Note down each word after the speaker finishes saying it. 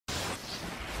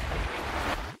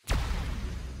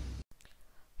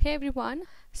Hey everyone,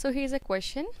 so here's a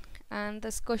question, and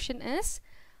this question is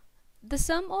the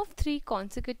sum of three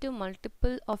consecutive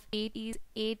multiple of 8 is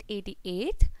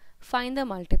 888. Find the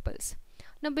multiples.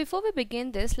 Now before we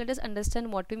begin this, let us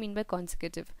understand what we mean by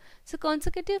consecutive. So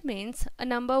consecutive means a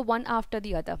number one after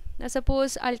the other. Now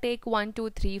suppose I'll take 1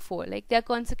 2 3 4, like they are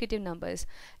consecutive numbers.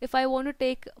 If I want to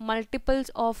take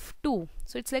multiples of 2,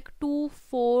 so it's like 2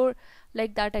 4,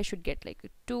 like that I should get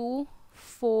like 2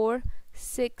 4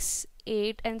 6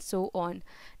 8 and so on.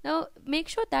 Now make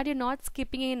sure that you're not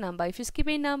skipping a number. If you skip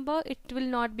a number, it will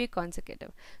not be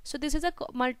consecutive. So this is a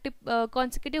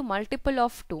consecutive multiple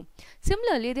of 2.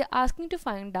 Similarly, they're asking to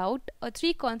find out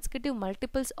three consecutive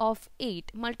multiples of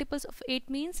 8. Multiples of 8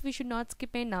 means we should not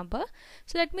skip a number.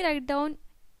 So let me write down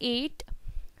 8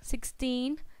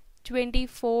 16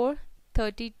 24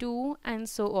 32 and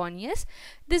so on. Yes,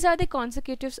 these are the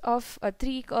consecutives of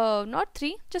not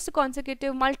three, just the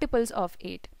consecutive multiples of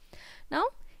 8. Now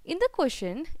in the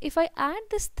question, if I add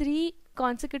these three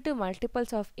consecutive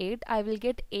multiples of 8, I will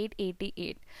get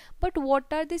 888. But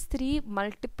what are these three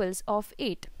multiples of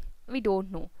 8? We don't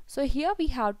know. So here we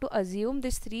have to assume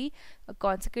these three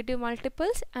consecutive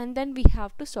multiples, and then we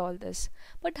have to solve this.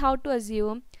 But how to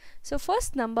assume? So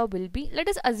first number will be, let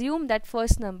us assume that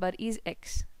first number is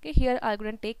x. Okay, here I'm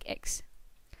going to take x.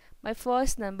 My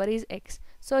first number is x.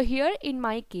 So here in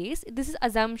my case, this is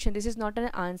assumption, this is not an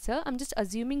answer. I'm just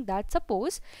assuming that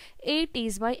suppose 8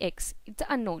 is my x. It's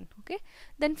unknown. Okay,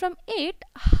 then from 8,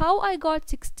 how I got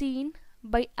 16?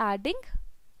 By adding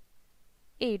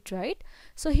 8, right?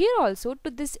 So here also to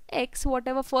this x,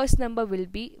 whatever first number will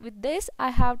be, with this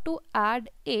I have to add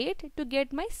 8 to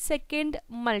get my second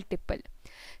multiple.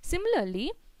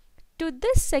 Similarly, to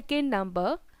this second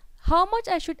number, how much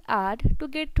I should add to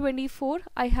get 24?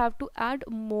 I have to add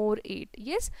more 8.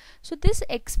 Yes, so this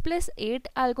x plus 8,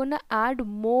 I'm gonna add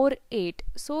more 8.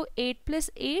 So 8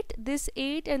 plus 8, this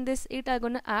 8 and this 8 I'm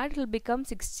gonna add, it will become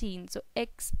 16. So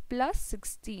x plus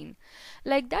 16.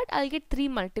 Like that I'll get 3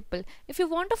 multiple. If you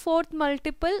want a fourth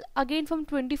multiple, again from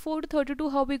 24 to 32,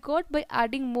 how we got? By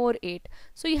adding more 8.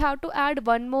 So you have to add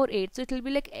one more 8. So it will be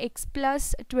like x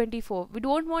plus 24. We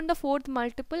don't want the fourth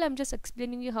multiple. I'm just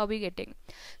explaining you how we're getting.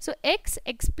 So x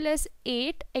plus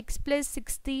 8, x plus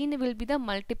 16 will be the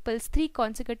multiples, three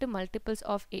consecutive multiples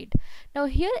of 8. Now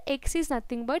here x is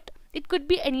nothing but, it could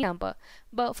be any number.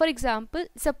 But for example,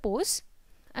 suppose,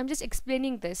 I'm just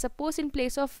explaining this. Suppose in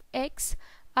place of x,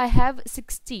 I have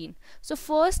 16. So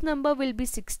first number will be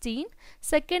 16,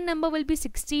 second number will be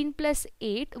 16 plus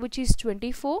 8, which is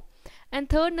 24, and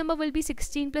third number will be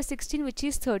 16 plus 16, which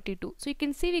is 32. So you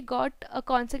can see we got a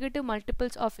consecutive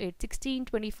multiples of 8, 16,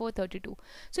 24, 32.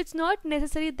 So it's not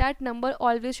necessary that number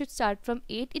always should start from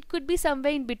 8. It could be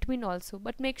somewhere in between also,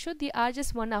 but make sure they are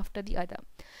just one after the other.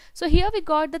 So here we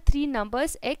got the three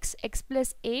numbers x, x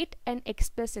plus 8 and x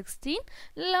plus 16.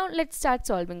 Now let's start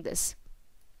solving this.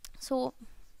 So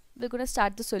we're going to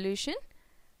start the solution.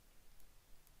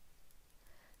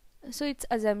 So it's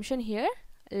assumption here.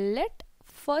 Let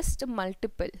first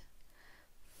multiple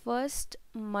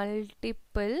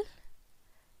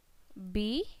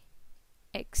be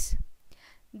x,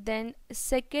 then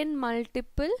second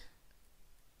multiple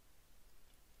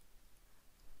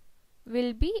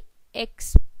will be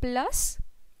x plus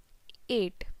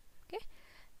 8. Okay,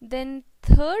 then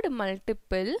third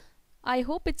multiple, I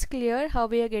hope it's clear how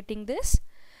we are getting this.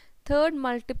 Third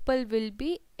multiple will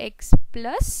be x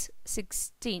plus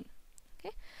 16.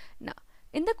 Okay, now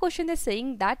in the question they're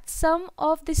saying that sum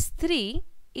of these three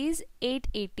is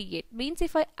 888. Means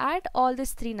if I add all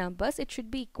these three numbers, it should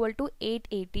be equal to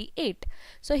 888.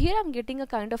 So here I'm getting a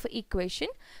kind of equation.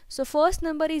 So first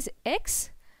number is x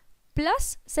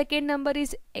plus second number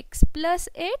is x plus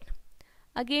 8,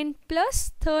 again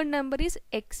plus third number is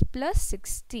x plus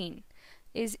 16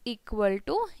 is equal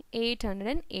to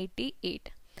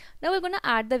 888. Now we're going to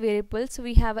add the variables. So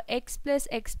we have x plus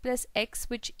x plus x,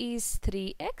 which is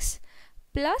 3x,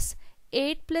 plus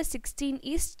 8 plus 16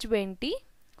 is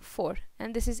 24,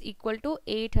 and this is equal to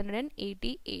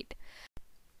 888.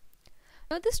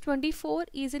 Now this 24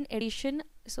 is an addition,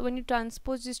 so when you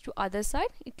transpose this to other side,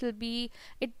 it will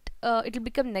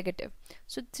become negative.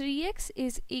 So 3x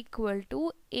is equal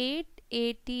to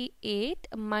 888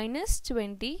 minus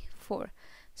 24.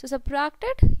 So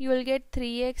subtracted, you will get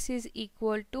 3x is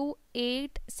equal to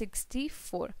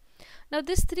 864. Now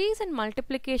this 3 is in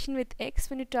multiplication with x.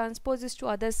 When you transpose this to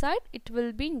other side, it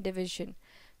will be in division.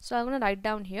 So I'm going to write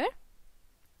down here.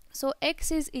 So x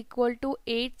is equal to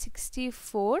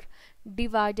 864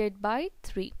 divided by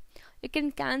 3. You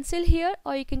can cancel here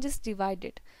or you can just divide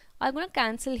it. I'm going to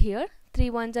cancel here. 3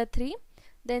 ones are 3,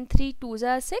 then 3 twos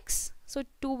are 6. So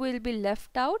 2 will be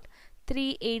left out.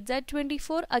 3 8s are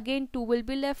 24. Again 2 will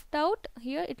be left out.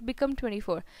 Here it become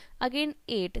 24. Again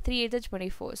 8. 3 8s are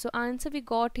 24. So answer we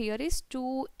got here is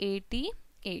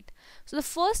 288. So the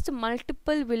first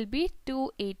multiple will be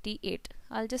 288.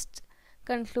 I'll just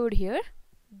conclude here.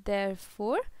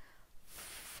 Therefore,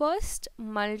 first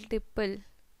multiple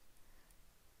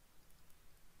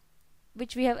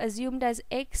which we have assumed as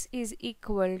x is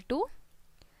equal to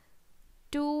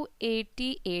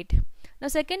 288. Now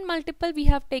second multiple we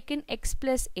have taken x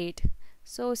plus 8.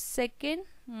 So second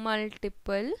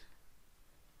multiple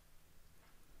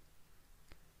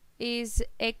is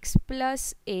x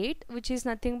plus 8, which is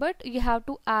nothing but you have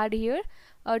to add here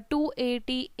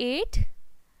 288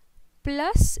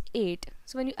 plus 8.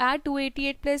 So when you add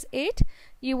 288 plus 8,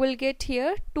 you will get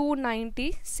here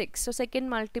 296. So second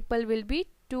multiple will be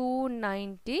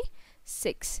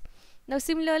 296. Now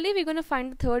similarly we're going to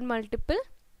find the third multiple,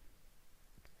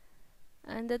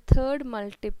 and the third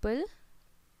multiple,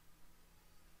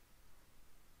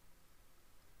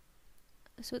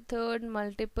 so third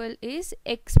multiple is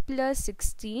x plus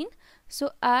 16.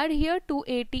 So add here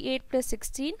 288 plus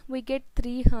 16, we get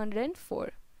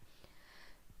 304.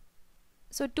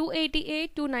 So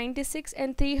 288, 296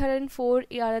 and 304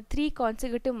 are the three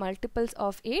consecutive multiples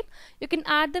of 8. You can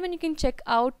add them and you can check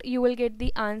out. You will get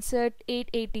the answer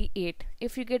 888.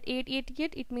 If you get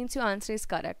 888, it means your answer is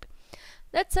correct.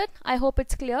 That's it. I hope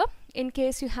it's clear. In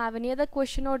case you have any other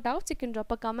question or doubts, you can drop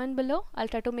a comment below. I'll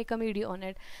try to make a video on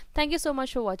it. Thank you so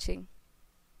much for watching.